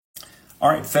All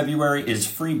right, February is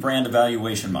Free Brand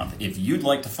Evaluation Month. If you'd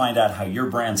like to find out how your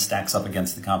brand stacks up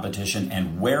against the competition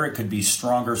and where it could be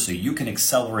stronger so you can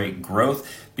accelerate growth,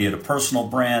 be it a personal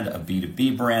brand, a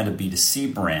B2B brand, a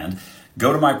B2C brand,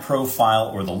 go to my profile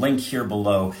or the link here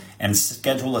below and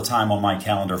schedule a time on my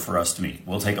calendar for us to meet.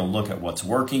 We'll take a look at what's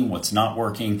working, what's not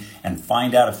working, and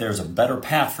find out if there's a better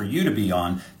path for you to be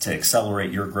on to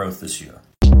accelerate your growth this year.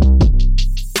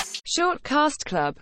 Shortcast Club.